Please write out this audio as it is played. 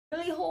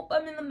hope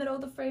I'm in the middle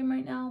of the frame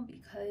right now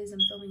because I'm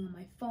filming on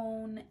my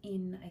phone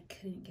and I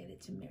couldn't get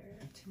it to mirror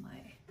to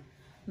my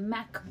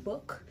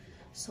MacBook.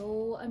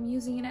 So I'm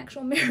using an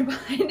actual mirror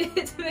behind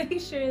it to make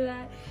sure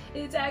that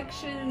it's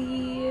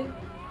actually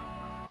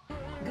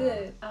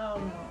good. I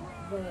don't know,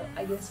 but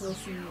I guess we'll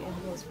see in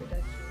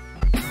post-production.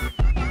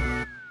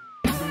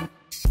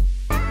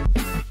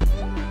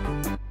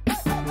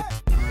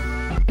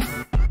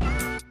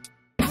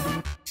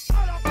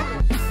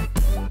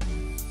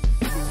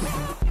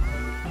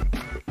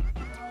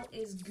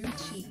 Is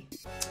Gucci.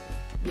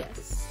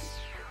 Yes.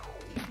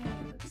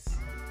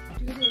 Let's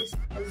do this.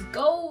 Let's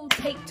go.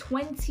 Take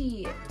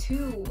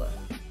 22.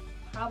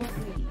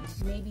 Probably.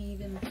 Maybe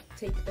even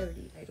take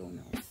 30. I don't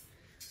know.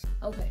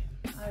 Okay.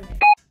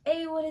 Alright.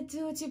 Hey, what it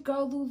do? It's your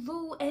girl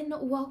Lulu and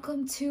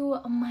welcome to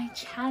my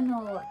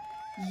channel.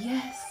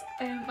 Yes,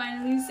 I am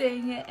finally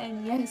saying it,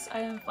 and yes, I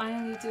am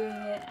finally doing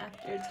it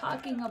after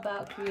talking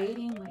about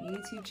creating my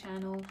YouTube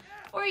channel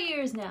for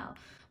years now.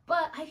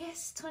 But I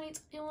guess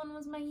 2021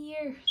 was my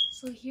year,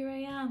 so here I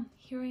am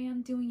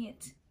doing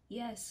it.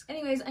 Yes.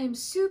 Anyways, I am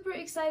super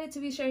excited to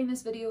be sharing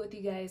this video with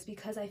you guys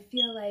because I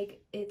feel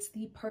like it's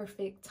the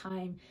perfect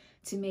time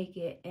to make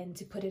it and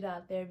to put it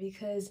out there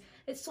because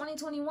it's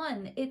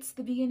 2021. It's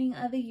the beginning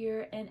of the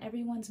year and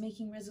everyone's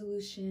making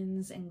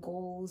resolutions and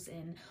goals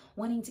and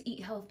wanting to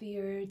eat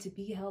healthier, to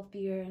be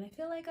healthier, and I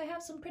feel like I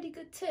have some pretty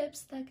good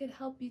tips that could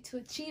help you to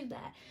achieve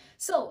that.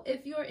 So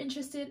if you're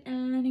interested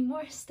in learning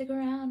more, stick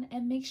around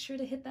and make sure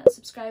to hit that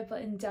subscribe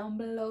button down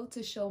below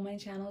to show my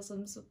channel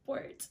some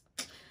support.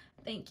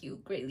 Thank you,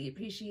 greatly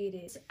appreciate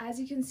it. As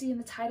you can see in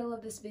the title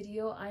of this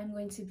video, I'm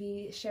going to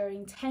be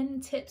sharing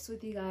 10 tips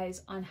with you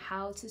guys on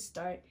how to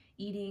start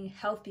eating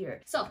healthier.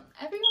 So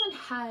everyone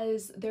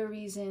has their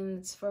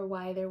reasons for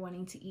why they're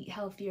wanting to eat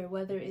healthier,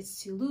 whether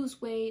it's to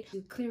lose weight,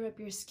 to clear up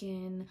your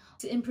skin,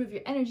 to improve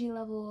your energy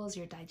levels,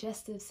 your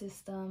digestive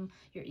system,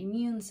 your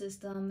immune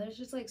system. There's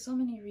just like so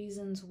many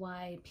reasons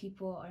why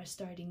people are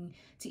starting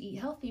to eat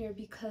healthier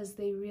because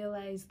they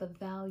realize the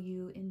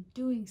value in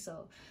doing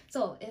so.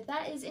 So if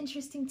that is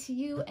interesting to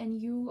you and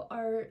you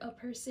are a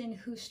person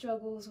who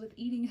struggles with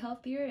eating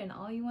healthier and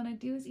all you want to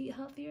do is eat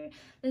healthier,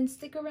 then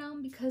stick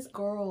around because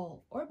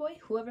girl or boy,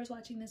 whoever's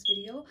watching this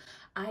video,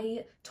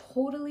 I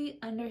totally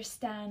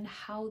understand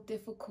how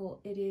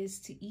difficult it is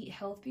to eat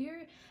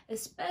healthier,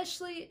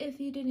 especially if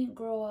you didn't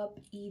grow up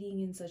eating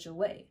in such a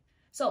way.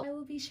 So I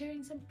will be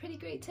sharing some pretty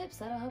great tips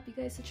that'll help you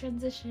guys to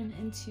transition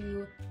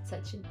into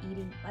such an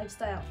eating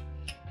lifestyle.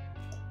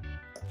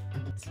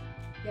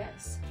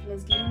 Yes,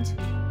 let's get into it.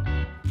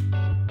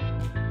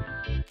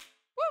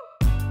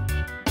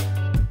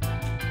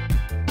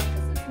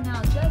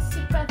 Now, just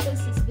to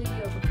preface this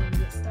video before we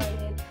get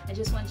started, I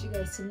just want you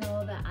guys to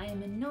know that I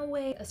am in no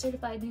way a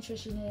certified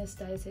nutritionist,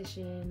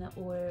 dietitian,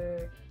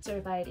 or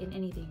certified in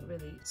anything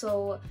really.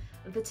 So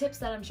the tips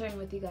that I'm sharing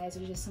with you guys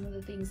are just some of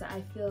the things that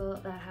I feel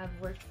that have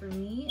worked for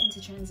me into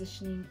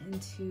transitioning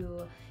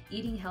into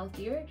eating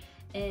healthier,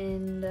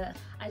 and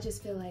I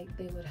just feel like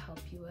they would help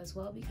you as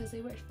well because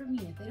they worked for me.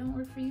 If they don't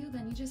work for you,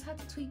 then you just have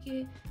to tweak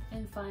it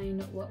and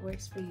find what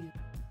works for you.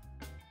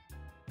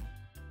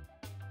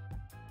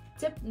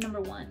 Tip number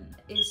 1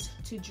 is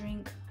to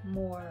drink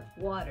more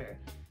water.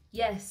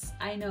 Yes,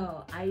 I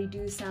know, I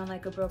do sound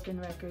like a broken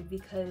record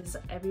because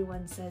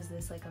everyone says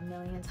this like a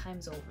million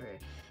times over,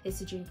 is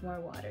to drink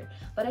more water.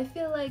 But I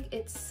feel like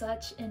it's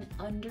such an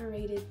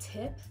underrated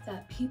tip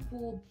that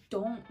people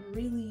don't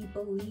really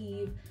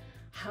believe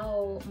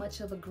how much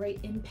of a great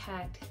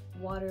impact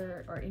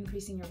water or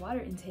increasing your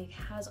water intake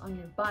has on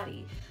your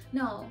body.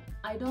 No,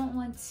 I don't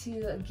want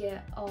to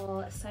get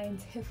all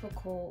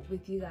scientifical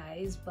with you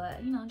guys,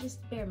 but you know,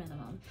 just bare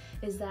minimum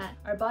is that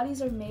our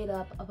bodies are made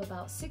up of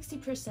about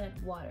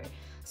 60% water.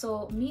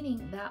 So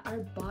meaning that our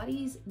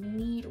bodies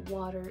need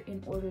water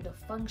in order to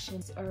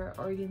function, our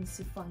organs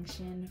to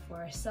function, for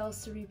our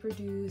cells to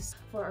reproduce,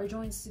 for our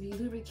joints to be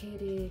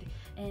lubricated,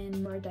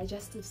 and for our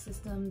digestive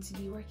system to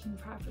be working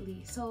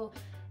properly. So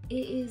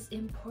it is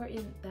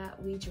important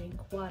that we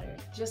drink water.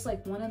 Just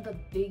like one of the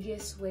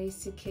biggest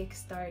ways to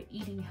kickstart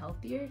eating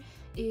healthier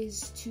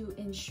is to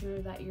ensure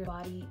that your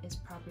body is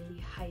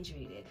properly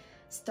hydrated.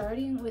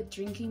 Starting with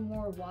drinking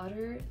more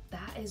water,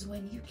 that is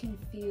when you can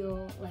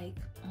feel like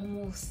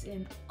almost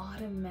an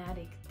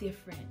automatic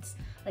difference,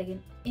 like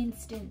an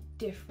instant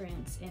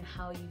difference in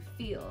how you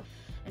feel.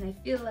 And I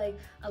feel like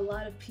a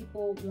lot of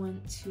people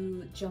want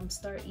to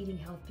jumpstart eating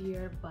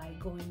healthier by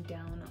going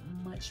down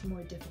much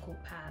more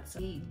difficult paths.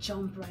 They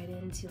jump right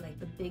into like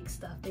the big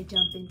stuff. They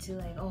jump into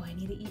like, oh, I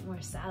need to eat more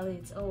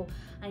salads. Oh,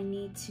 I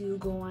need to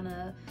go on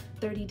a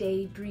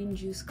 30-day green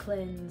juice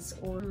cleanse,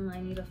 or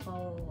I need to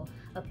follow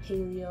a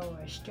paleo or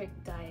a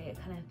strict diet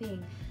kind of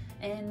thing.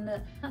 And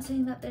I'm not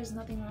saying that there's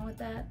nothing wrong with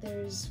that.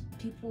 There's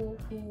people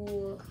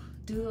who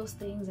do those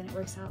things and it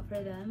works out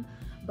for them.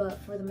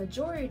 But for the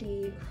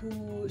majority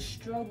who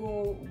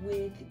struggle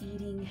with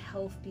eating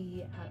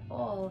healthy at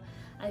all,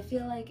 I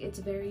feel like it's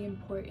very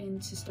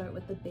important to start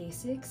with the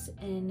basics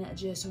and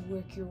just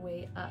work your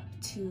way up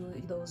to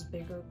those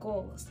bigger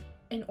goals.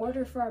 In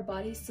order for our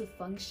bodies to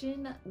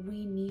function,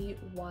 we need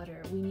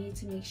water. We need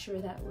to make sure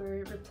that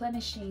we're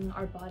replenishing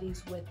our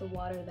bodies with the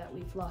water that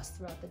we've lost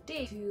throughout the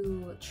day.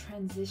 To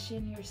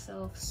transition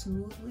yourself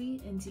smoothly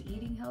into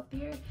eating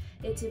healthier,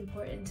 it's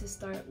important to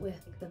start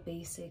with the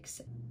basics.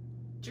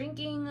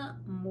 Drinking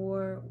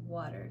more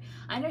water.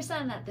 I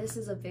understand that this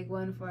is a big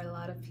one for a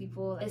lot of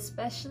people,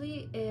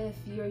 especially if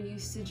you're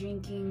used to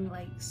drinking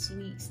like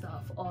sweet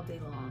stuff all day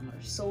long,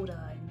 or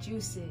soda and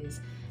juices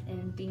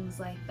and things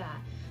like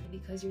that,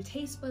 because your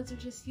taste buds are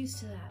just used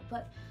to that.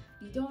 But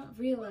you don't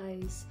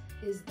realize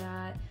is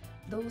that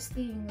those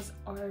things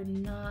are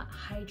not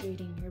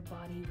hydrating your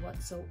body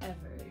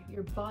whatsoever.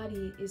 Your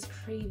body is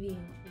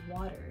craving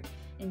water,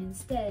 and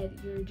instead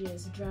you're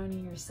just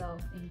drowning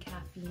yourself in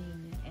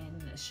caffeine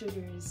and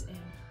sugars and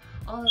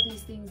all of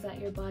these things that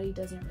your body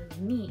doesn't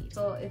really need.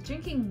 So if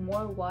drinking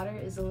more water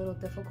is a little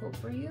difficult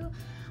for you,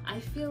 I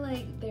feel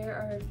like there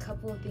are a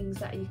couple of things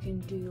that you can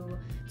do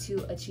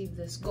to achieve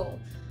this goal.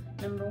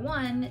 Number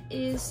one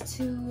is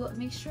to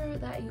make sure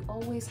that you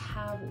always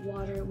have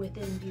water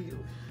within view.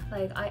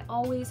 Like, I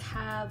always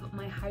have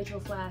my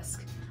hydro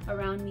flask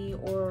around me,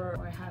 or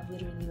I have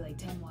literally like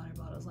 10 water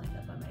bottles lined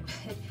up on my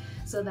bed,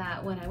 so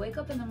that when I wake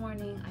up in the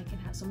morning I can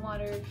have some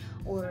water,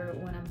 or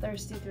when I'm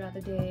thirsty throughout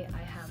the day I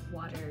have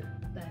water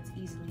that's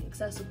easily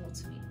accessible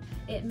to me.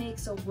 It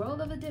makes a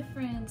world of a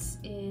difference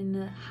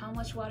in how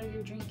much water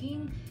you're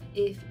drinking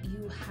if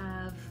you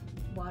have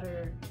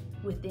water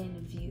within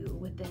view,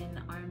 within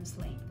arm's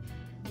length.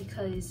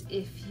 Because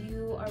if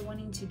you are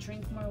wanting to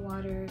drink more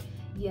water,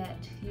 yet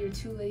you're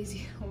too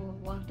lazy to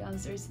walk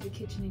downstairs to the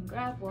kitchen and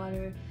grab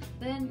water,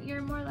 then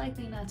you're more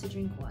likely not to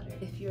drink water.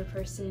 If you're a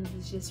person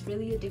who's just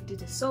really addicted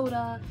to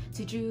soda,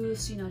 to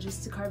juice, you know,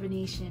 just to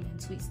carbonation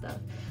and sweet stuff,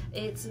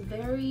 it's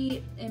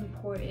very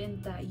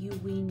important that you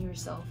wean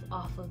yourself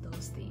off of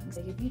those things.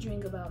 Like, if you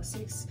drink about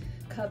 6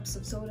 cups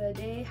of soda a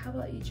day, how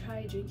about you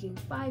try drinking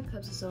 5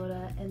 cups of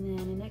soda and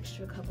then an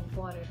extra cup of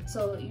water?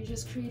 So you're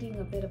just creating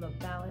a bit of a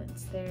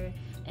balance there,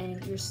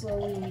 and you're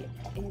slowly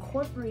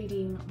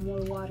incorporating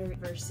more water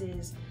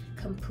versus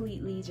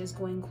completely just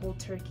going cold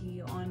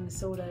turkey on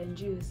soda and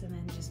juice and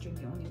then just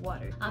drinking only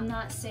water. I'm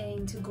not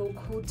saying to go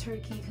cold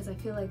turkey, because I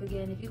feel like,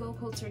 again, if you go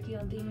cold turkey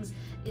on things,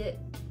 it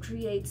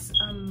creates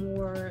a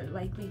more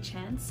likely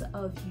chance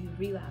of you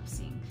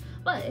relapsing.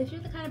 But if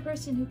you're the kind of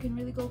person who can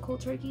really go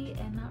cold turkey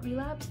and not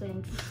relapse,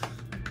 then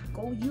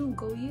go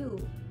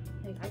you.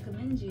 Like, I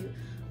commend you.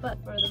 But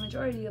for the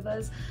majority of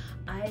us,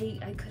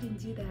 I couldn't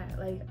do that.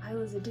 Like, I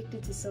was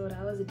addicted to soda,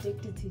 I was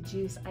addicted to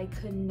juice. I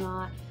could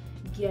not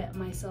get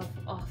myself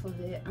off of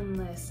it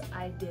unless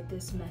I did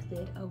this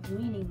method of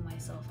weaning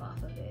myself off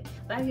of it.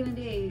 Back in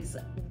the days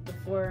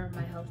before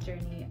my health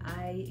journey,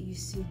 I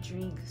used to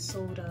drink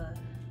soda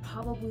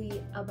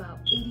probably about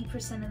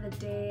 80% of the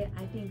day.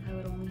 I think I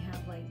would only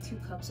have like 2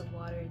 cups of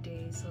water a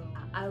day, so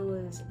I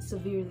was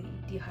severely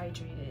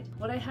dehydrated.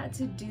 What I had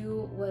to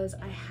do was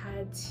I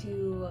had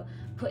to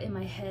put in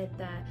my head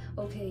that,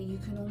 okay, you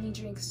can only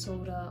drink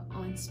soda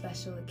on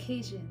special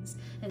occasions.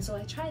 And so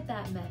I tried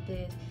that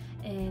method,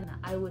 and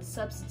I would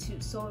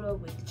substitute soda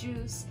with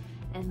juice,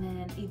 and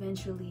then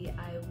eventually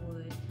I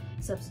would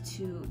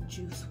substitute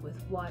juice with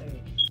water.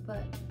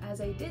 But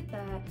as I did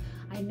that,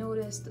 I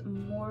noticed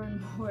more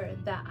and more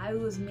that I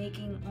was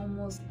making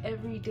almost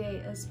every day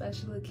a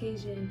special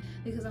occasion,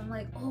 because I'm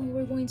like, oh,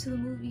 we're going to the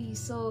movies,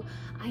 so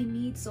I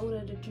need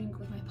soda to drink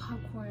with my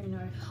popcorn,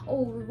 or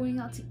oh, we're going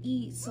out to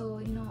eat, so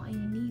you know, I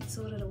need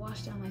soda to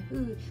wash down my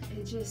food.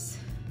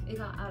 It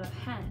got out of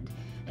hand.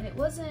 And it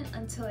wasn't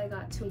until I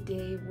got to a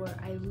day where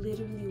I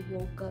literally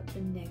woke up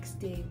the next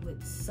day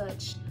with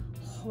such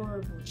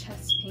horrible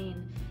chest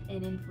pain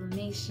and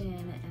inflammation,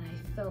 and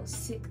I felt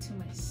sick to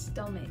my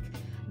stomach,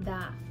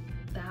 that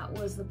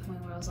was the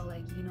point where I was all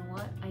like, you know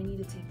what, I need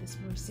to take this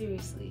more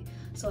seriously.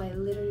 So I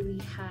literally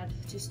had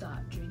to stop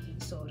drinking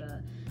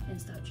soda and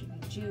stop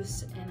drinking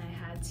juice, and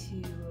I had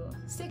to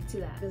stick to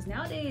that. Because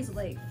nowadays,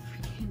 like,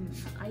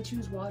 I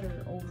choose water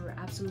over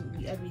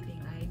absolutely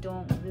everything. I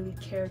don't really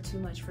care too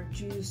much for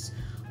juice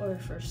or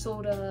for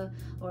soda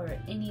or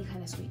any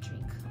kind of sweet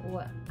drink.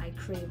 What I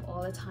crave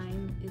all the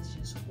time is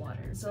just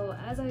water. So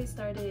as I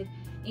started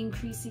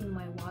increasing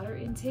my water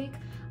intake,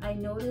 I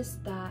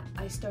noticed that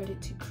I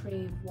started to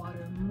crave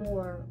water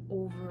more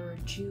over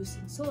juice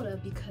and soda,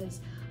 because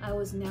I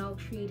was now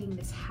creating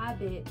this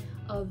habit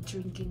of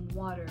drinking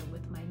water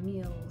with my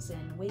meals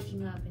and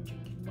waking up and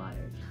drinking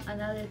water.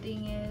 Another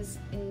thing is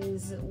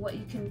what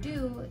you can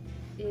do,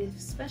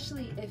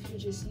 especially if you're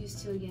just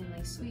used to, again,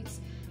 like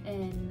sweets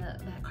and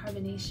that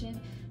carbonation,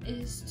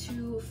 is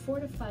to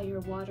fortify your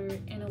water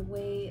in a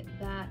way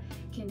that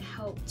can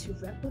help to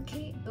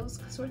replicate those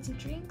sorts of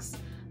drinks,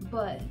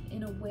 but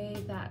in a way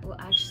that will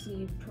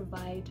actually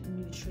provide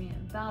nutrient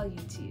value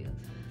to you.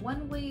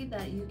 One way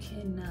that you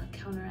can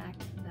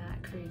counteract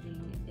that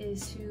craving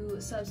is to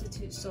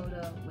substitute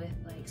soda with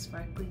like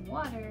sparkling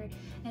water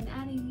and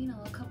adding, you know,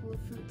 a couple of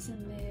fruits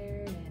in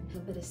there and a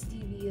bit of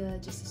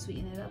stevia just to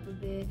sweeten it up a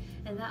bit,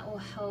 and that will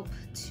help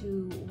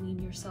to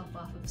wean yourself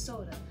off of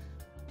soda.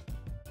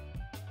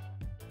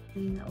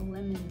 Adding a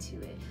lemon to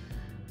it.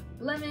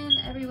 Lemon,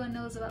 everyone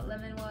knows about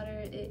lemon water.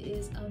 It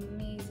is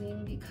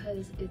amazing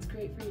because it's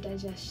great for your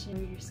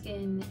digestion, your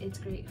skin. It's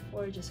great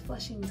for just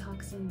flushing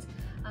toxins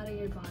out of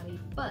your body.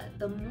 But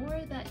the more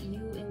that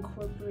you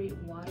incorporate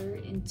water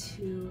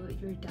into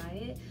your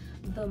diet,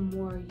 the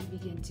more you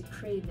begin to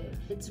crave it.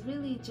 It's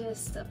really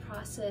just a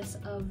process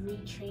of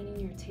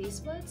retraining your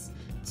taste buds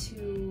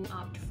to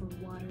opt for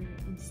water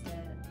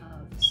instead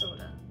of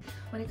soda.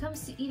 When it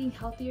comes to eating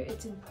healthier,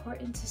 it's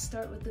important to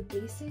start with the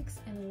basics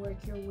and work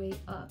your way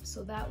up.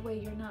 So that way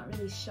you're not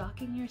really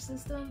shocking your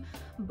system,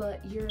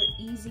 but you're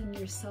easing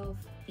yourself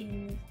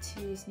into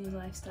this new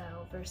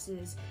lifestyle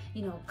versus,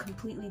 you know,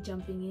 completely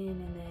jumping in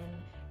and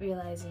then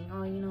realizing,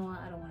 oh, you know what,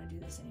 I don't want to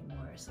do this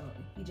anymore. So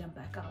you jump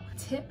back out.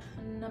 Tip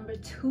number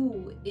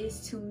 2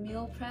 is to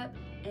meal prep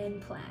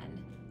and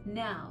plan.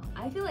 Now,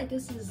 I feel like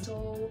this is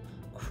so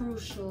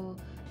crucial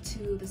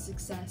to the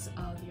success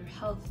of your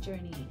health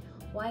journey.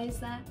 Why is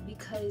that?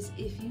 Because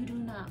if you do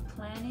not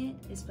plan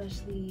it,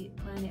 especially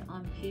plan it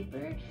on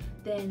paper,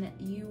 then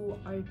you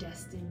are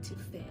destined to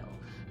fail,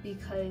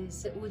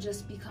 because it will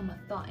just become a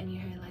thought in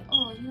your head like,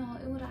 oh, you know,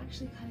 it would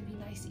actually kind of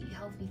be nice to eat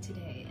healthy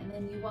today. And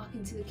then you walk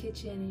into the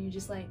kitchen and you're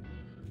just like,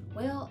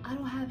 well, I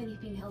don't have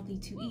anything healthy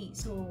to eat,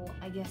 so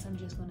I guess I'm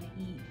just gonna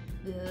eat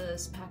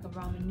this pack of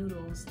ramen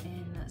noodles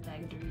and a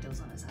bag of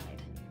Doritos on the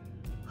side.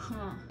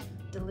 Huh,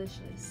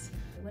 delicious.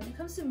 When it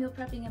comes to meal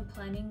prepping and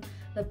planning,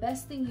 the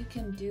best thing you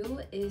can do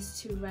is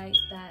to write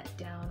that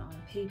down on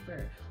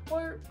paper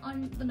or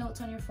on the notes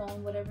on your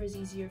phone, whatever is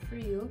easier for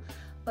you.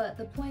 But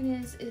the point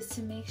is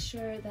to make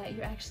sure that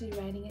you're actually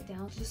writing it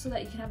down just so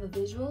that you can have a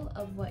visual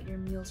of what your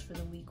meals for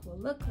the week will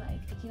look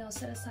like. You know,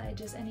 set aside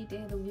just any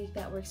day of the week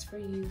that works for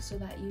you so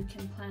that you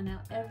can plan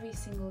out every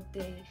single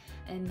day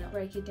and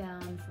break it down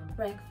from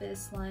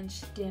breakfast,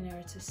 lunch,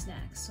 dinner to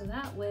snacks. So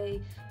that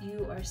way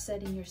you are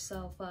setting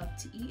yourself up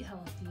to eat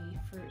healthy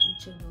for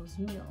each of those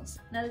meals.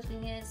 Another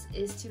thing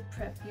is to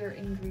prep your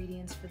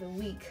ingredients for the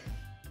week.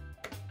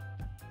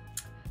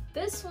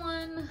 This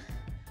one,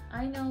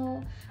 I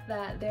know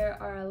that there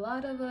are a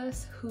lot of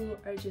us who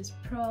are just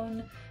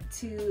prone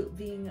to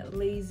being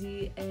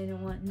lazy and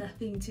want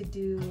nothing to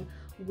do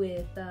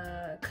with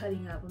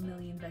cutting up a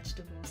million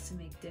vegetables to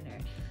make dinner.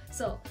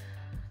 So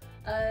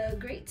a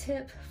great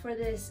tip for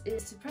this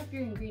is to prep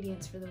your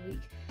ingredients for the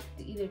week.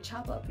 Either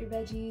chop up your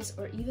veggies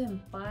or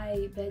even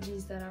buy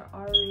veggies that are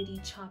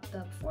already chopped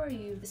up for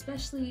you,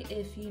 especially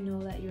if you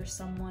know that you're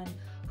someone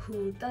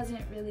who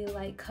doesn't really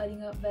like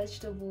cutting up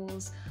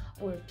vegetables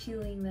or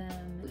peeling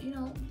them. You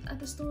know, at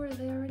the store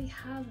they already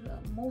have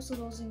most of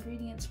those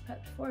ingredients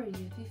prepped for you.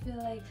 If you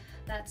feel like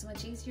that's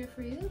much easier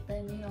for you,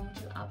 then you know,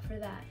 just opt for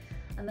that.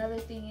 Another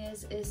thing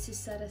is to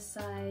set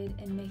aside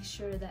and make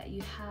sure that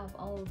you have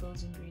all of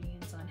those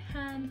ingredients on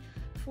hand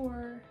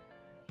for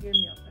your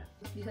meal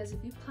prep. Because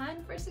if you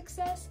plan for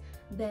success,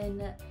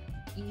 then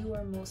you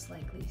are most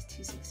likely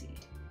to succeed.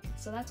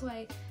 So that's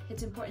why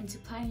it's important to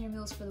plan your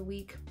meals for the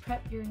week,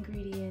 prep your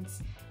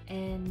ingredients,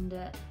 and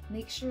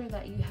make sure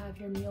that you have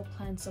your meal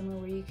plan somewhere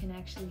where you can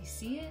actually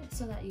see it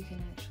so that you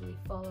can actually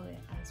follow it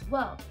as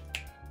well.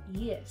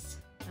 Yes.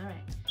 All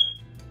right.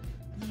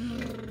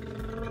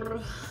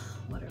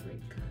 Water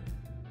break.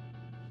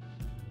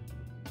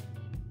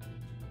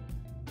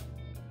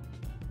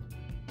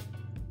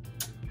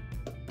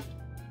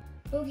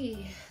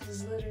 Okay, this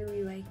is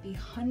literally like the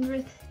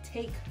 100th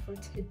take for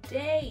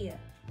today.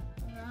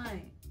 All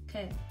right.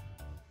 Okay.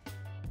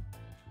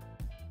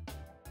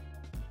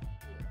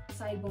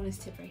 Side bonus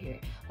tip right here,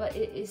 but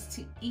it is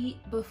to eat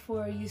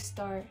before you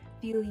start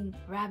feeling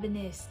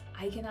ravenous.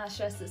 I cannot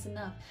stress this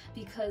enough,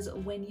 because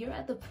when you're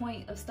at the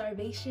point of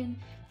starvation,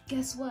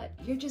 guess what?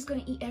 You're just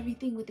gonna eat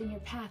everything within your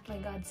path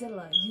like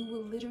Godzilla. You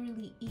will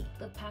literally eat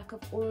the pack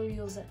of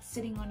Oreos that's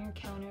sitting on your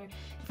counter,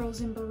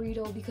 frozen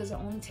burrito, because it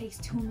only takes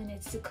 2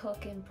 minutes to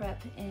cook and prep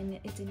and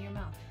it's in your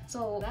mouth.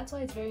 So that's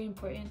why it's very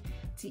important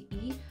to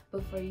eat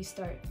before you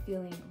start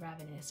feeling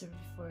ravenous or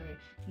before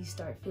you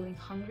start feeling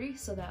hungry,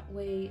 so that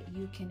way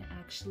you can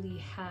actually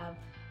have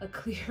a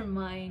clear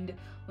mind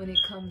when it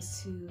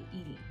comes to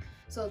eating.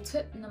 So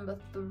tip number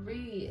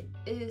 3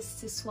 is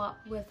to swap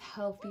with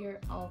healthier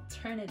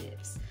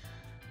alternatives.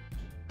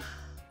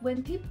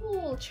 When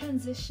people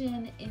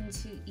transition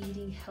into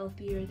eating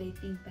healthier, they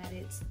think that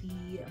it's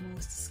the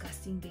most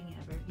disgusting thing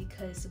ever,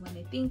 because when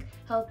they think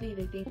healthy,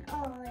 they think,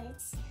 oh,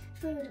 it's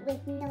food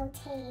with no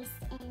taste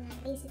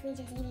and basically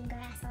just eating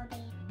grass all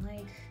day.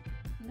 Like,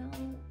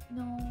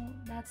 no,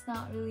 that's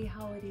not really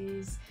how it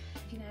is.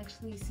 You can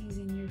actually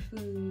season your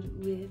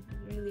food with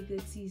really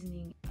good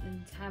seasoning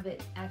and have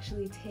it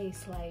actually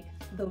taste like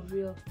the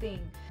real thing.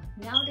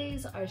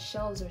 Nowadays, our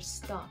shelves are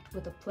stocked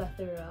with a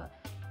plethora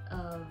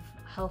of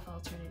health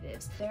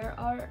alternatives. There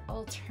are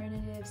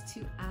alternatives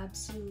to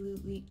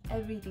absolutely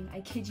everything.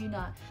 I kid you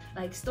not.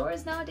 Like,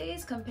 stores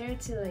nowadays compared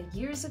to like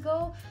years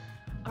ago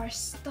are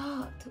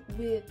stocked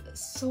with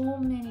so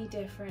many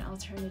different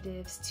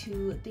alternatives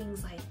to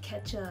things like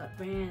ketchup,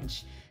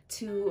 ranch,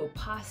 to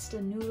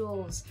pasta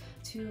noodles,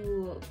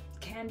 to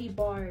candy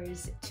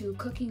bars, to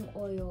cooking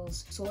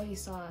oils, soy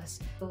sauce,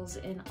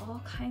 and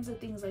all kinds of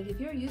things. Like if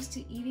you're used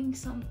to eating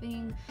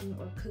something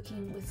or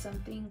cooking with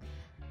something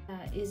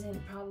that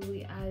isn't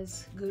probably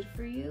as good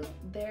for you,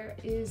 there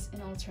is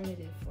an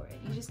alternative for it.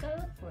 You just gotta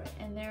look for it.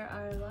 And there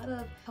are a lot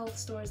of health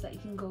stores that you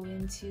can go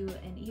into,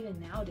 and even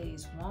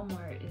nowadays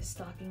Walmart is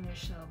stocking their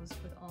shelves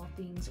with all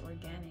things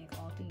organic,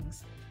 all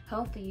things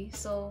healthy,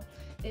 so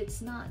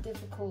it's not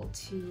difficult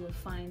to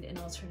find an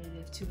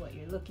alternative to what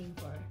you're looking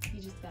for.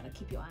 You just gotta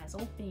keep your eyes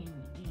open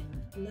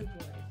and look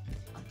for it.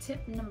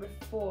 Tip number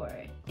 4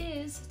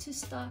 is to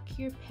stock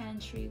your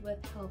pantry with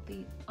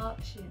healthy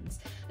options.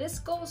 This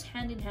goes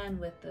hand in hand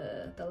with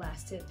the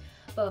last tip,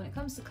 but when it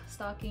comes to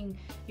stocking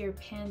your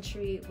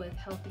pantry with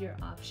healthier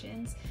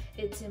options,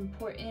 it's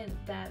important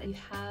that you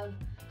have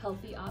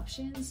healthy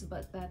options,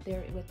 but that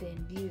they're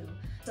within view.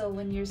 So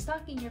when you're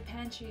stocking your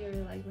pantry, or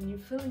like when you're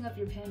filling up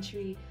your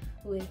pantry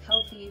with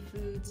healthy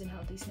foods and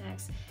healthy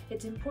snacks,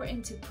 it's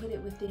important to put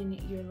it within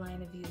your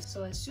line of view.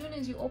 So as soon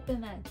as you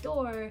open that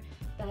door,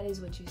 that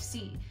is what you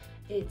see.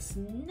 It's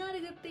not a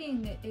good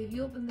thing if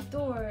you open the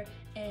door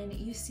and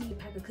you see a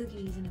pack of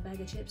cookies and a bag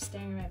of chips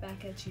staring right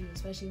back at you,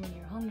 especially when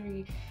you're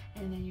hungry,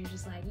 and then you're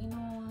just like, you know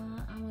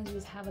what, I'm gonna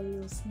just have a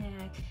little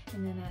snack,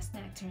 and then that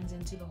snack turns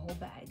into the whole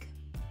bag.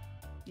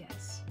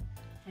 Yes,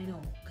 I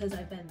know, because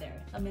I've been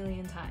there a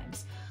million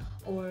times.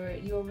 Or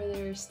you're over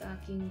there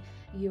stocking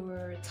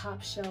your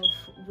top shelf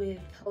with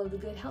all of the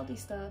good healthy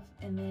stuff,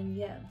 and then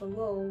yet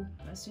below,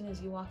 as soon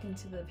as you walk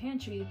into the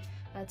pantry,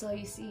 that's all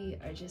you see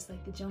are just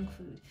like the junk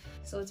food.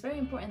 So it's very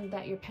important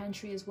that your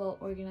pantry is well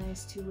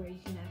organized to where you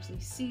can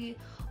actually see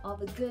all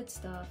the good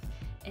stuff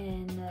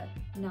and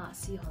not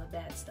see all the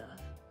bad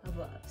stuff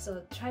above.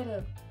 So try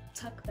to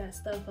tuck that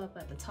stuff up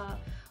at the top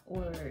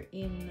or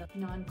in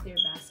non-clear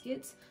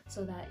baskets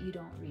so that you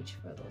don't reach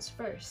for those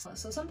first.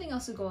 So something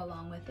else to go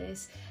along with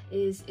this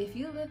is if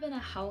you live in a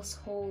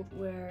household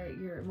where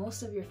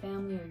most of your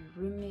family or your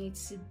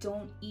roommates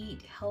don't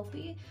eat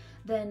healthy,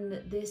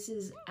 then this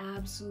is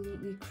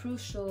absolutely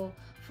crucial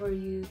for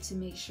you to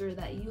make sure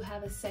that you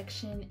have a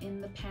section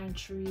in the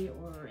pantry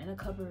or in a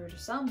cupboard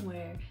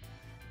somewhere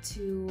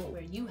to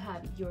where you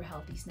have your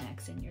healthy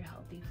snacks and your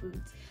healthy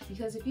foods.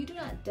 Because if you do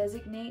not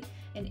designate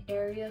an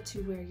area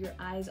to where your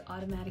eyes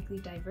automatically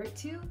divert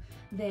to,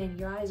 then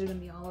your eyes are gonna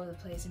be all over the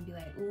place and be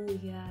like, oh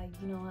yeah,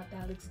 you know what,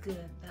 that looks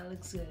good, that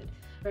looks good.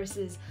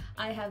 Versus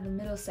I have the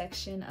middle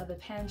section of the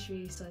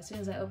pantry, so as soon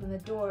as I open the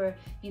door,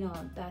 you know,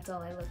 that's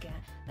all I look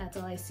at, that's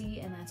all I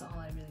see, and that's all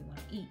I really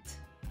wanna eat.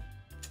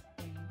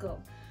 There you go.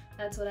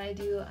 That's what I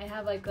do. I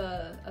have like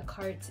a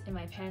cart in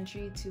my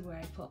pantry to where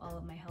I put all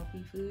of my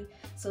healthy food,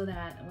 so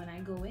that when I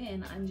go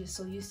in, I'm just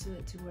so used to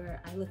it to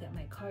where I look at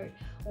my cart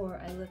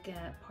or I look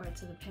at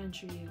parts of the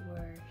pantry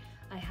where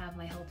I have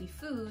my healthy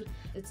food.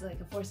 It's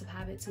like a force of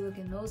habit to look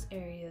in those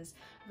areas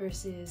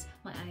versus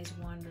my eyes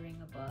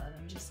wandering above.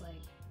 I'm just like,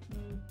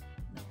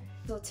 no.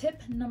 So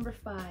tip number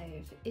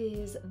 5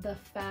 is the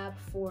Fab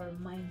 4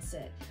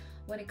 mindset.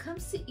 When it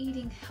comes to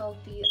eating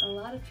healthy, a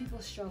lot of people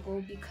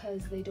struggle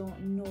because they don't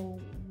know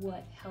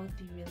what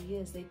healthy really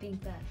is. They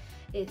think that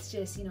it's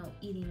just, you know,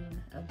 eating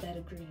a bed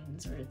of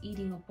greens or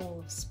eating a bowl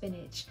of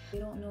spinach. They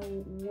don't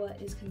know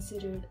what is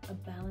considered a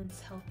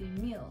balanced, healthy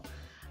meal.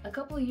 A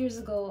couple of years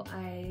ago,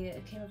 I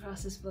came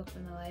across this book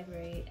from the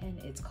library, and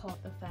it's called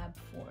The Fab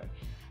 4.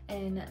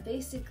 And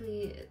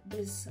basically,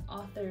 this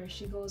author,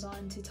 she goes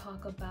on to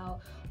talk about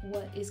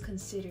what is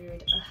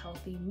considered a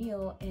healthy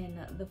meal and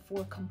the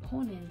 4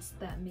 components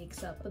that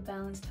makes up a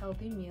balanced,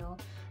 healthy meal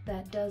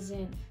that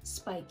doesn't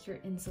spike your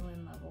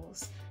insulin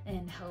levels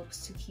and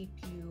helps to keep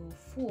you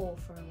full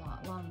for a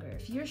lot longer.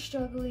 If you're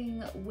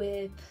struggling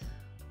with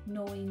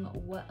knowing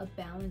what a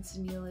balanced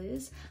meal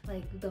is,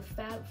 like the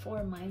Fab 4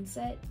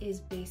 mindset is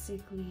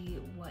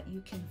basically what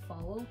you can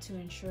follow to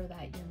ensure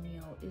that your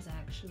meal is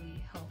actually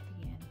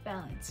healthy and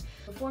balanced.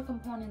 The 4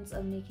 components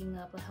of making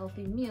up a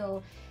healthy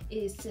meal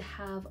is to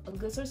have a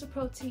good source of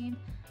protein,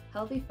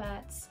 healthy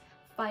fats,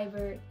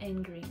 fiber,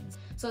 and greens.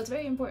 So it's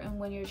very important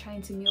when you're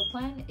trying to meal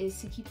plan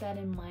is to keep that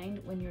in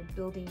mind when you're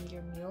building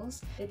your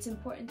meals. It's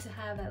important to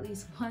have at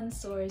least one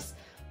source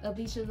of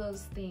each of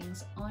those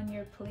things on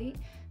your plate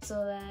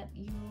so that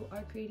you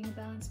are creating a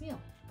balanced meal.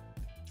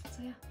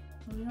 So yeah,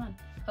 moving on.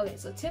 Okay,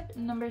 so tip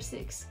number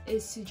 6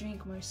 is to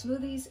drink more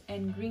smoothies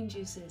and green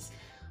juices.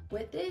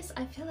 With this,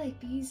 I feel like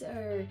these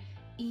are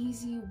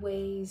easy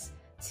ways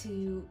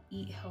to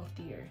eat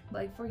healthier.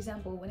 Like for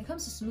example, when it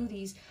comes to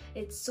smoothies,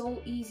 it's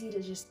so easy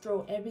to just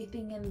throw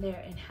everything in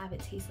there and have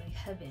it taste like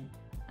heaven,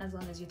 as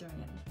long as you're throwing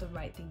the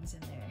right things in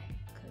there.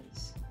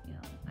 Because, you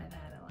know, I've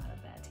had a lot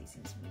of bad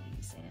tasting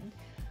smoothies, and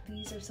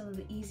these are some of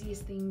the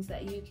easiest things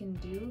that you can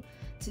do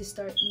to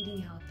start eating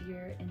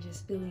healthier and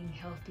just feeling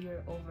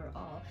healthier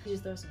overall. You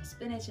just throw some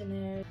spinach in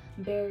there,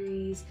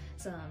 berries,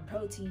 some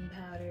protein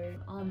powder,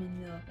 almond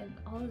milk, and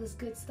all of this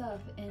good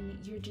stuff, and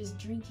you're just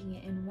drinking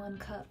it in one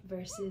cup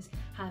versus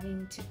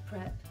having to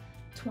prep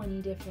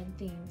 20 different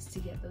things to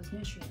get those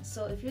nutrients.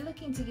 So if you're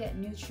looking to get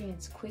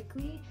nutrients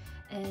quickly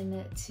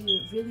and to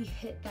really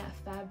hit that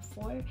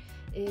Fab4,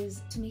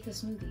 is to make a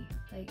smoothie.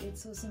 Like,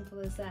 it's so simple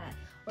as that.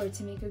 Or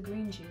to make a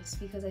green juice,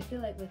 because I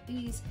feel like with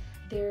these,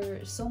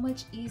 they're so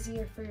much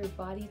easier for your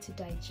body to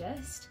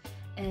digest,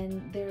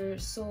 and they're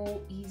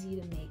so easy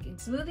to make. In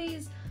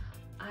smoothies,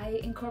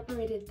 I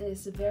incorporated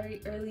this very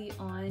early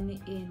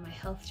on in my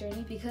health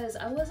journey because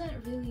I wasn't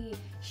really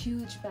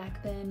huge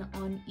back then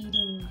on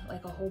eating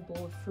like a whole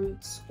bowl of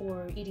fruits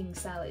or eating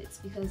salads,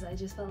 because I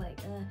just felt like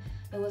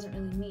that wasn't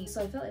really me.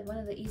 So I felt like one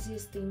of the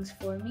easiest things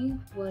for me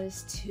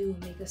was to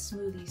make a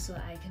smoothie, so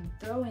I can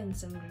throw in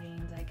some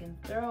greens, I can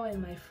throw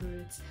in my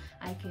fruits,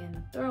 I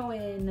can throw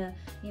in,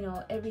 you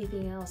know,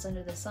 everything else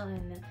under the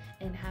sun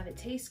and have it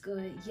taste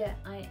good, yet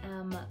I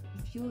am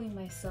fueling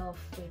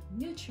myself with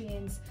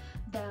nutrients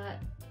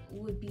that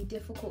would be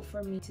difficult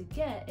for me to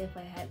get if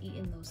I had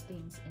eaten those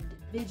things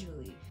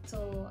individually.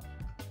 So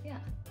yeah,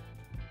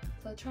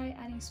 so try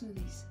adding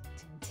smoothies.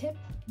 Tip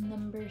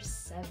number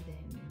 7.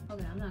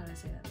 Okay, I'm not gonna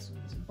say that this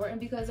one is important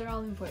because they're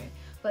all important,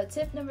 but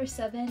tip number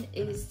 7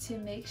 is to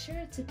make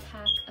sure to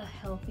pack a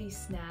healthy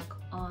snack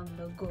on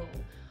the go.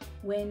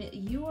 When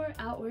you are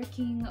out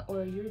working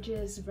or you're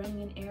just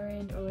running an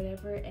errand or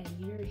whatever and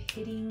you're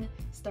hitting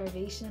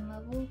starvation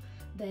level,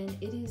 then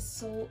it is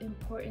so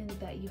important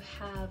that you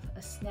have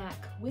a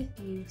snack with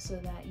you so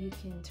that you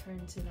can turn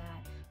to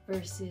that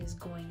versus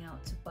going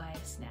out to buy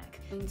a snack.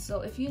 And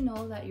so if you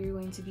know that you're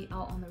going to be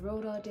out on the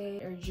road all day,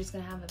 or you're just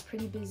gonna have a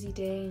pretty busy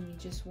day and you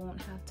just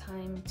won't have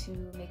time to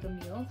make a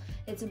meal,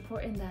 it's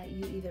important that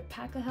you either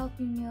pack a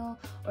healthy meal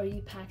or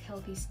you pack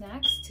healthy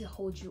snacks to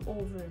hold you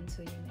over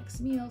until your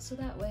next meal, so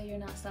that way you're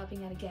not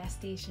stopping at a gas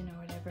station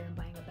or whatever and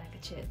buying a bag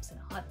of chips and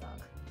a hot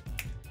dog.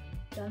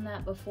 Done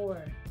that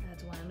before.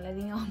 That's why I'm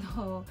letting y'all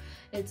know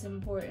it's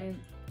important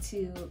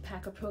to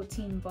pack a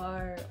protein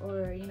bar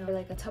or, you know,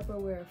 like a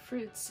Tupperware of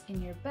fruits in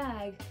your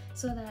bag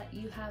so that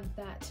you have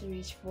that to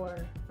reach for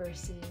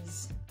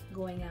versus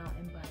going out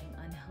and buying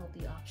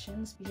unhealthy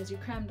options because you're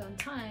crammed on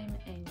time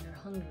and you're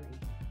hungry.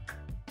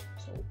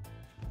 So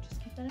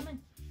just keep that in mind.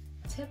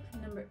 Tip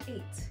number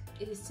 8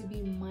 is to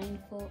be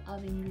mindful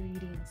of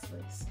ingredients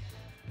lists.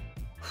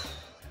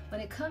 When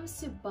it comes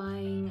to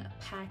buying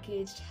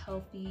packaged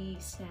healthy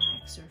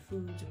snacks or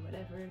foods or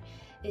whatever,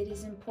 it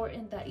is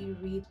important that you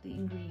read the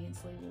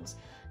ingredients labels,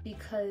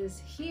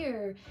 because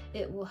here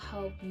it will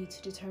help you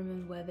to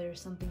determine whether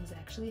something's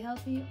actually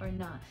healthy or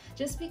not.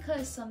 Just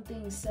because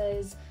something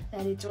says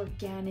that it's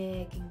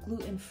organic and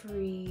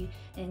gluten-free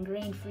and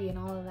grain-free and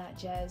all of that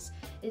jazz,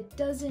 it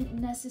doesn't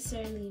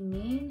necessarily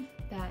mean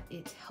that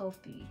it's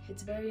healthy.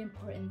 It's very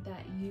important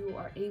that you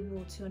are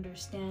able to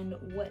understand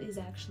what is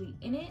actually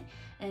in it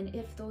and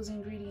if those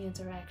ingredients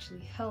are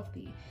actually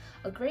healthy.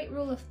 A great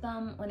rule of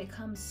thumb when it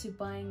comes to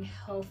buying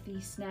healthy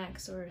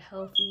snacks or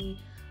healthy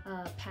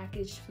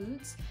packaged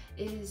foods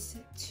is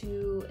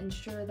to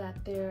ensure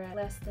that there are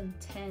less than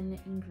 10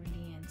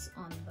 ingredients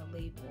on the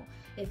label.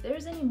 If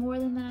there's any more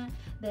than that,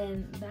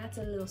 then that's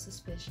a little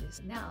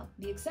suspicious. Now,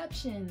 the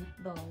exception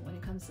though when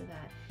it comes to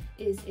that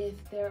is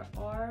if there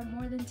are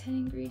more than 10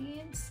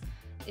 ingredients,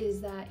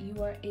 is that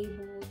you are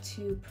able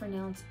to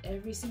pronounce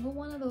every single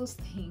one of those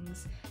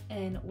things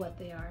and what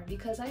they are.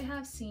 Because I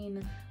have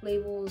seen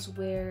labels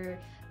where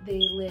they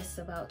list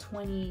about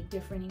 20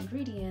 different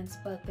ingredients,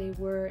 but they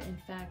were in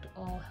fact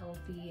all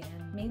healthy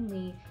and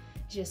mainly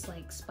just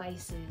like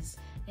spices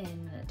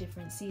and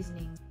different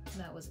seasonings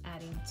that was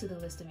adding to the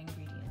list of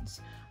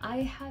ingredients. I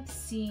have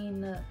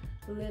seen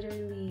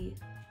literally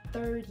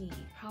 30,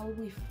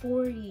 probably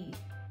 40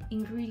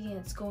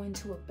 ingredients go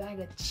into a bag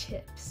of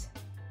chips.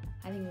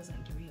 I think it was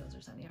like Doritos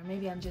or something, or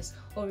maybe I'm just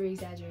over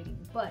exaggerating,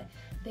 but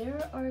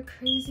there are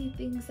crazy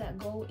things that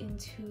go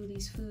into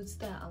these foods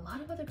that a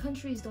lot of other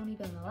countries don't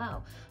even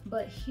allow.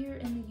 But here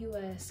in the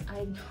US,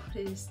 I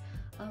noticed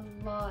a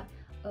lot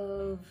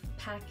of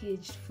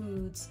packaged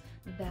foods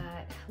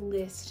that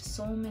list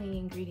so many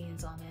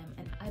ingredients on them,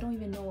 and I don't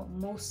even know what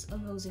most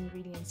of those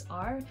ingredients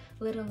are,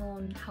 let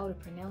alone how to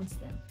pronounce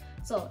them.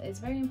 So it's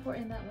very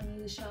important that when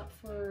you shop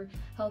for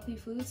healthy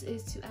foods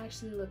is to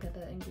actually look at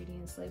the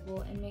ingredients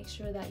label and make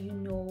sure that you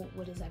know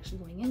what is actually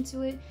going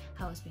into it,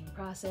 how it's being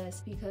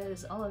processed,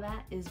 because all of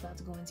that is about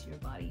to go into your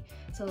body.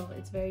 So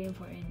it's very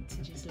important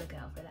to just look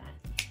out for that.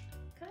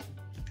 Okay.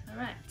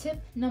 Alright,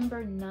 tip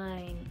number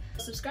 9,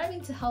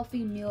 subscribing to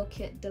healthy meal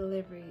kit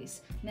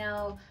deliveries.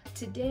 Now,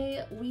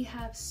 today we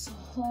have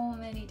so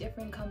many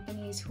different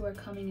companies who are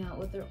coming out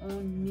with their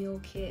own meal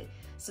kit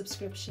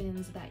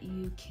subscriptions that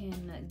you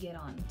can get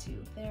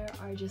onto. There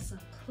are just a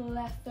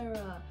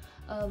plethora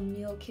of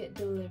meal kit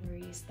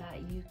deliveries that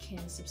you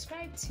can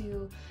subscribe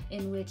to,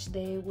 in which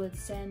they would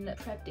send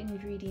prepped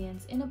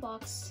ingredients in a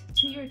box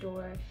to your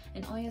door,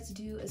 and all you have to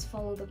do is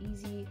follow the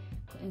easy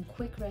and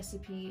quick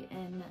recipe,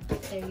 and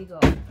there you go.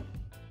 Oh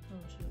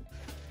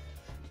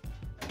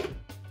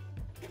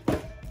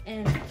shoot.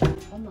 And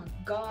oh my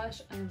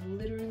gosh, I'm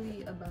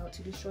literally about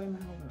to destroy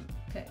my whole room.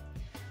 Okay.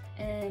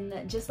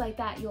 And just like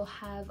that, you'll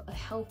have a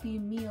healthy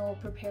meal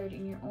prepared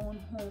in your own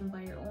home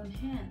by your own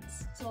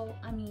hands. So,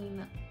 I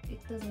mean,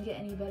 it doesn't get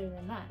any better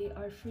than that. They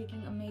are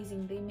freaking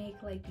amazing. They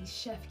make like these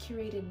chef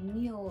curated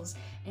meals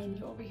and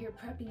you're over here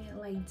prepping it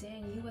like,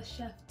 dang, you a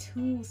chef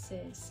too,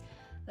 sis.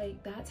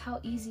 Like, that's how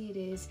easy it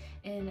is.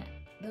 And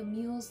the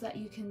meals that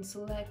you can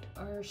select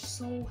are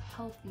so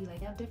healthy. Like,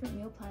 they have different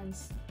meal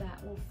plans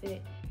that will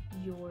fit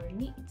your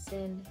needs.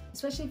 And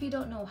especially if you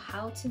don't know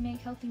how to make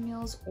healthy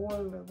meals or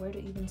where to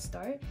even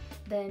start,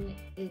 then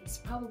it's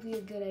probably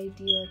a good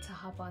idea to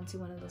hop onto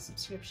one of those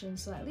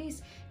subscriptions, so at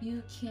least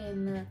you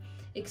can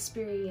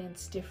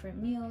experience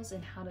different meals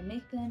and how to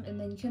make them, and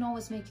then you can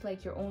always make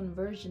like your own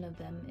version of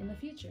them in the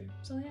future.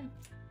 So yeah.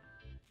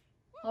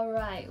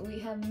 Alright, we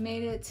have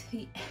made it to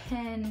the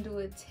end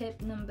with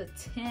tip number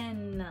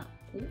 10.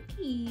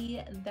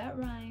 Okay, that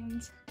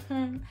rhymed.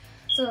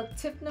 So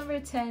tip number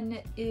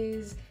 10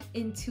 is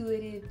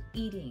intuitive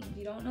eating. If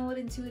you don't know what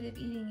intuitive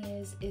eating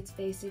is, it's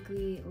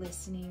basically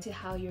listening to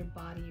how your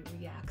body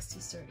reacts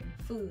to certain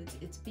foods.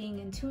 It's being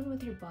in tune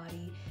with your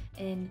body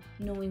and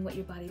knowing what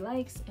your body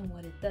likes and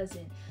what it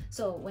doesn't.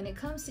 So when it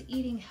comes to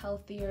eating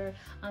healthier,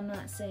 I'm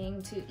not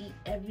saying to eat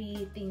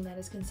everything that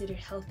is considered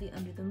healthy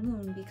under the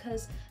moon,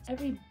 because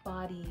every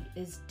body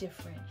is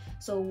different.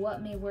 So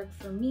what may work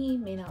for me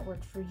may not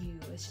work for you.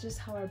 It's just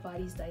how our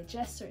bodies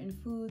digest certain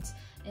foods,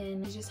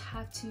 and you just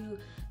have to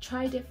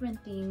try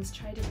different things,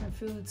 try different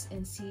foods,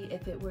 and see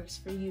if it works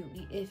for you.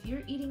 If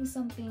you're eating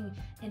something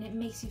and it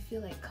makes you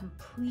feel like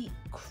complete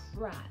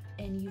crap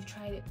and you've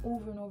tried it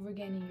over and over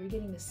again and you're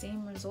getting the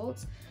same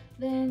results,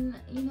 then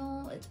you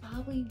know it's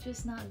probably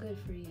just not good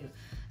for you.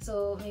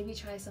 So maybe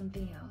try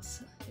something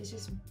else. It's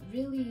just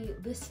really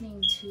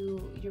listening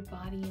to your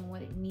body and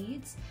what it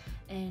needs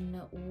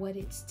and what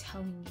it's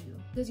telling you,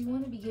 because you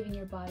want to be giving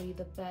your body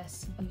the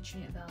best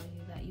nutrient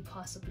value that you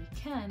possibly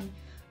can,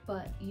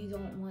 but you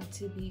don't want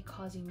to be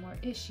causing more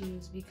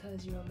issues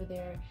because you're over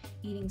there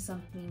eating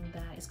something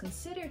that is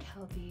considered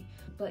healthy,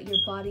 but your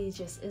body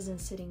just isn't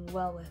sitting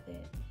well with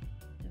it,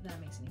 if that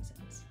makes any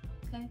sense.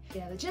 Okay?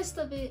 Yeah, the gist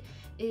of it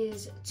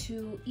is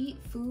to eat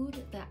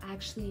food that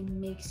actually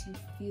makes you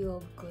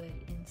feel good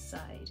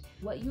inside.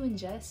 What you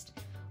ingest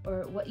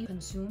or what you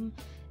consume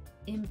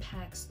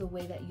impacts the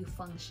way that you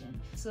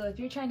function. So if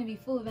you're trying to be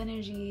full of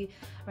energy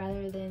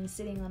rather than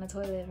sitting on a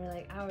toilet for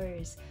like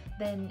hours,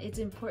 then it's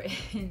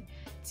important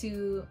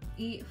to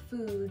eat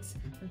foods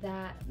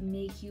that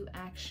make you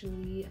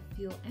actually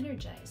feel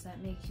energized,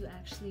 that make you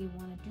actually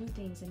want to do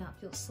things and not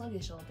feel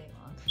sluggish all day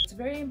long. It's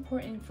very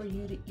important for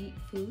you to eat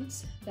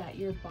foods that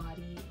your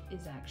body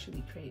is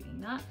actually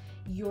craving, not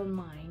your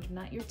mind,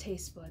 not your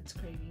taste buds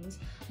cravings,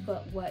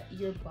 but what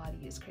your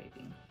body is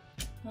craving.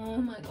 Oh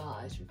my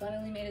gosh, we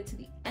finally made it to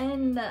the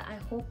end. I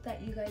hope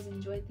that you guys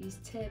enjoyed these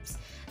tips,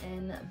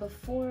 and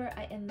before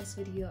I end this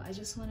video, I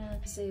just want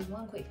to say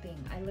one quick thing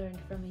I learned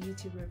from a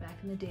YouTuber back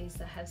in the days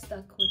that has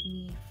stuck with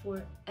me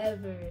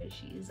forever.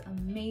 She is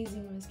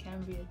amazing, Miss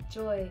Cambria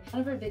Joy.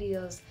 One of her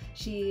videos,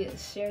 she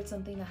shared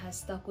something that has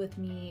stuck with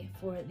me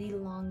for the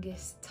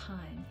longest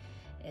time,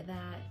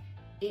 that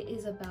it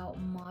is about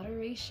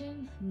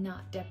moderation,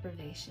 not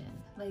deprivation.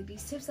 Like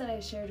these tips that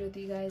I shared with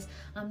you guys,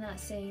 I'm not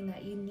saying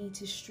that you need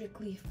to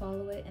strictly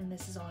follow it and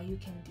this is all you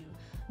can do.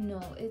 No,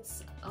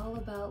 it's all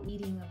about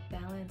eating a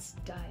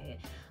balanced diet.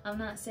 I'm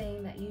not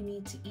saying that you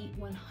need to eat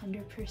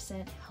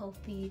 100%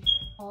 healthy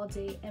all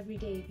day, every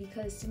day,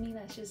 because to me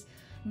that's just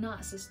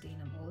not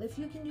sustainable. If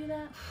you can do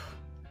that,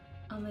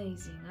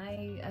 amazing.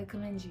 I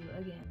commend you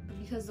again.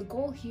 Because the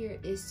goal here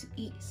is to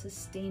eat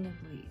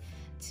sustainably,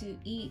 to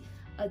eat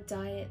a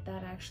diet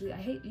that actually, I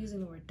hate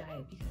using the word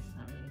diet because it's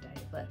not really a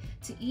diet, but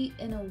to eat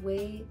in a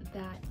way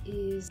that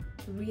is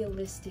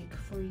realistic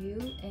for you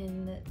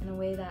and in a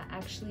way that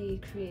actually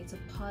creates a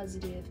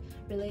positive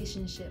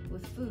relationship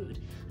with food.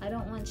 I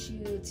don't want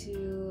you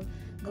to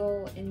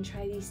go and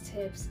try these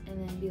tips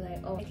and then be like,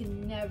 oh, I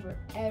can never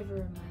ever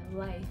in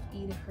my life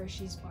eat a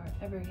Hershey's bar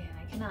ever again.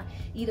 I cannot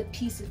eat a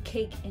piece of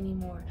cake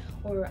anymore,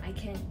 or I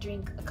can't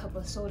drink a cup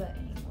of soda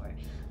anymore.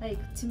 Like,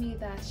 to me,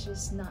 that's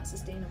just not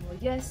sustainable.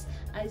 Yes,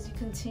 as you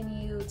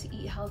continue to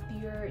eat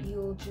healthier,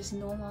 you'll just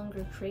no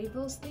longer crave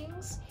those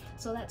things,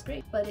 so that's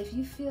great. But if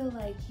you feel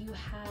like you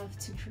have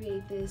to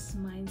create this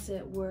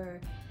mindset where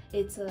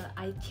it's a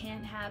I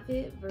can't have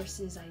it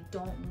versus I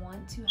don't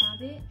want to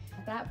have it,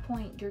 at that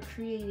point you're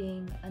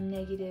creating a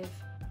negative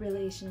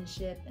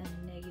relationship and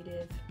a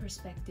negative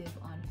perspective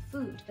on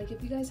food. Like,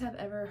 if you guys have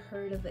ever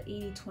heard of the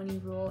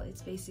 80-20 rule,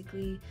 it's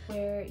basically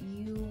where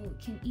you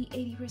can eat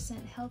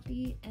 80%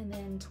 healthy and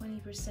then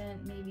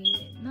 20%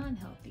 maybe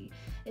non-healthy.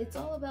 It's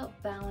all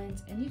about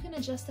balance, and you can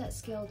adjust that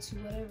scale to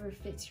whatever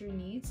fits your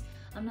needs.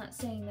 I'm not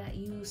saying that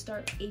you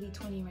start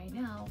 80-20 right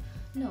now,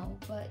 no,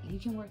 but you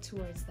can work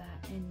towards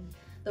that. And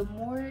the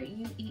more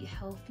you eat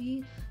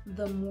healthy,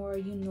 the more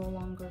you no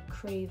longer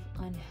crave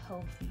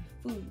unhealthy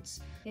foods.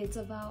 It's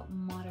about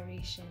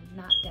moderation,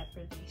 not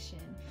deprivation.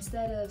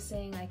 Instead of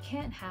saying, I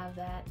can't have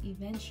that,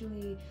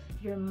 eventually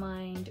your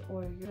mind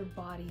or your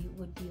body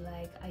would be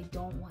like, I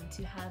don't want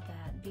to have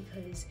that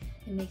because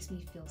it makes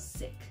me feel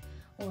sick.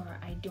 Or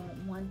I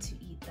don't want to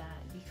eat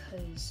that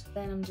because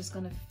then I'm just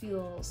gonna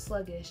feel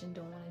sluggish and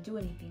don't want to do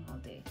anything all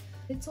day.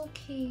 It's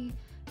okay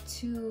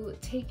to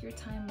take your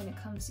time when it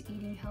comes to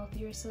eating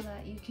healthier so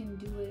that you can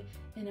do it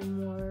in a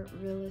more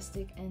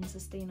realistic and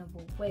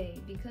sustainable way,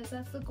 because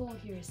that's the goal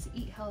here, is to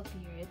eat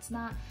healthier. It's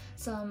not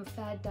some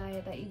fad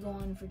diet that you go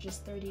on for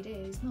just 30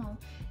 days. No,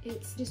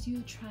 it's just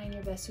you trying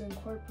your best to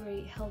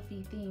incorporate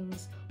healthy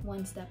things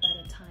one step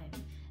at a time.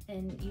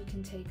 And you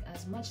can take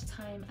as much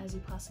time as you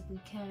possibly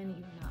can.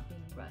 You're not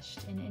being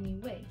rushed in any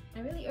way.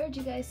 I really urge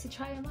you guys to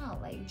try them out.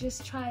 Like,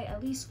 just try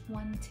at least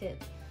one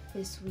tip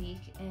this week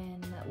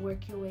and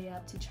work your way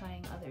up to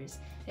trying others.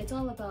 It's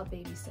all about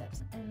baby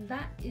steps. And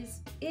that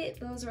is it.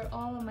 Those are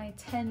all of my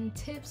 10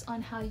 tips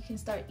on how you can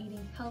start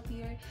eating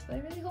healthier. So I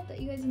really hope that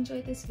you guys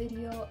enjoyed this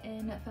video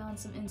and found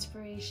some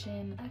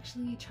inspiration.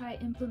 Actually try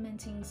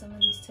implementing some of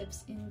these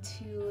tips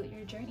into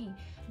your journey,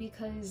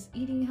 because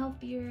eating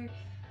healthier,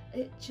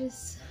 it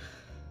just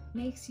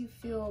makes you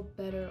feel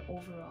better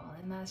overall,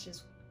 and that's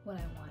just what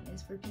I want,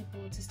 is for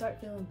people to start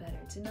feeling better,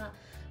 to not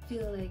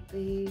feel like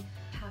they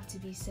have to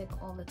be sick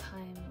all the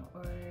time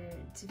or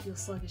to feel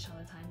sluggish all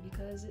the time,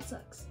 because it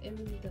sucks. It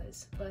really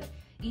does. But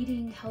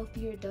eating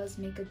healthier does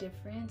make a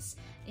difference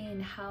in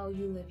how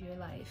you live your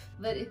life.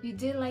 But if you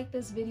did like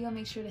this video,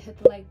 make sure to hit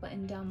the like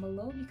button down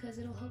below, because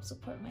it'll help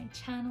support my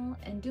channel.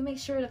 And do make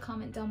sure to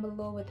comment down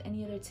below with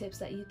any other tips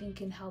that you think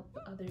can help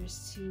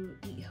others to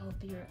eat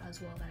healthier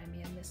as well that I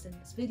may have missed in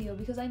this video,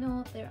 because I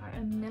know there are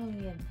a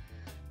million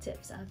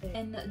tips out there.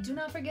 And do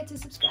not forget to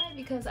subscribe,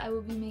 because I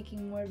will be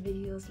making more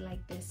videos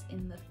like this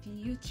in the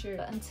future.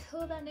 But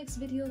until that next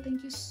video,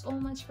 thank you so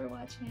much for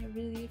watching. I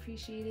really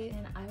appreciate it,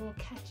 and I will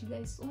catch you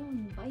guys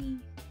soon. Bye.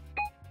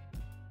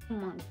 Oh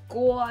my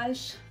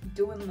gosh,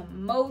 doing the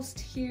most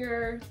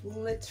here.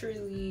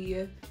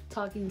 Literally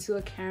talking to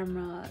a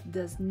camera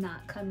does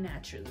not come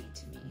naturally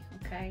to me,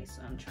 okay?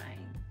 So I'm trying.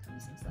 Cut me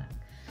some slack.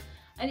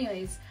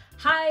 Anyways,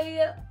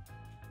 hi.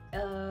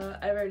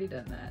 I've already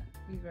done that.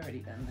 We've already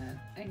done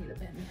that. I need a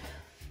pen.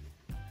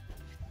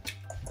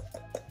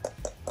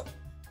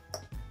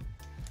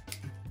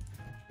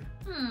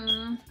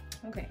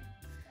 Okay.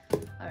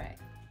 Alright.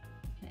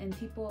 And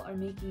people are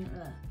making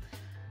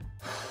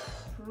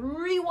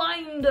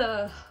rewind.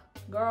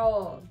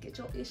 Girl, get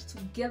your ish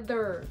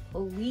together.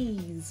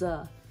 Please.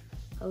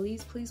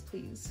 Please,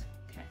 please.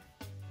 Okay.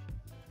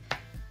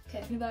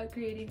 Okay, about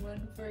creating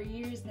one for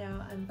years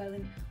now. I'm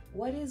feeling,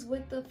 what is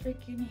with the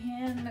freaking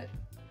hand?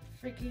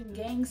 Freaking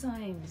gang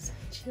signs.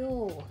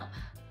 Chill.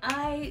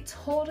 I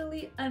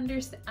totally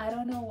understand. I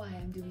don't know why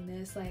I'm doing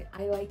this. Like,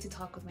 I like to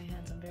talk with my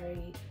hands. I'm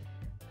very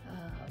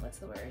what's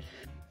the word?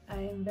 I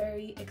am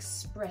very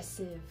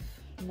expressive.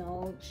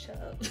 No, shut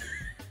up.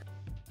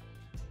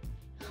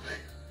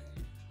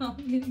 I'm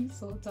getting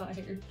so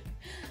tired.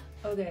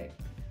 Okay,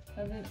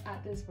 I've been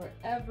at this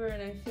forever,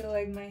 and I feel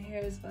like my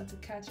hair is about to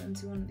catch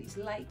onto one of these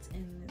lights,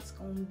 and it's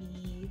gonna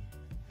be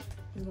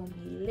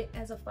lit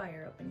as a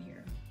fire up in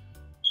here.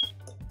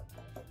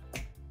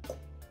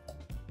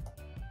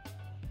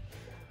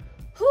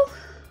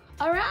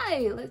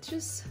 Alright, let's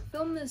just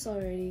film this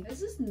already.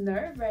 This is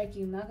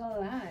nerve-wracking, not gonna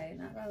lie.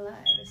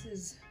 This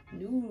is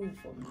new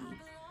for me.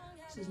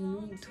 This is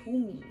new to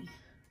me.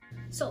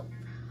 So,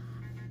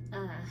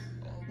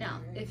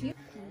 now, if you...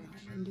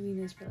 I've been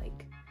doing this for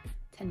like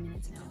 10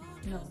 minutes now.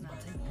 No, not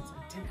 10 minutes,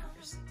 like 10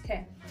 hours.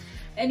 Okay.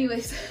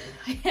 Anyways,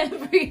 I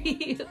can't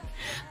breathe.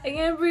 I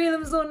can't breathe,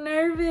 I'm so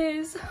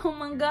nervous. Oh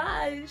my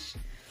gosh.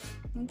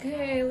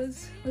 Okay,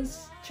 let's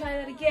try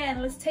that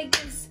again. Let's take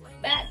this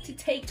back to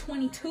take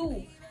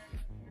 22.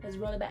 Let's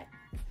roll it back.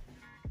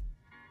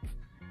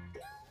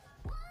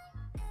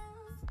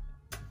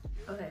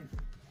 Okay.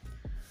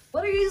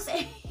 What are you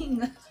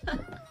saying?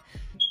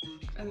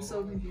 I'm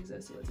so confused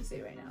as to what to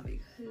say right now,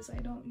 because I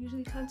don't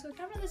usually talk to a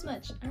camera this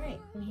much. Alright,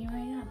 and here I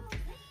am.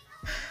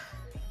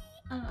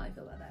 I don't know how I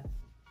feel about that.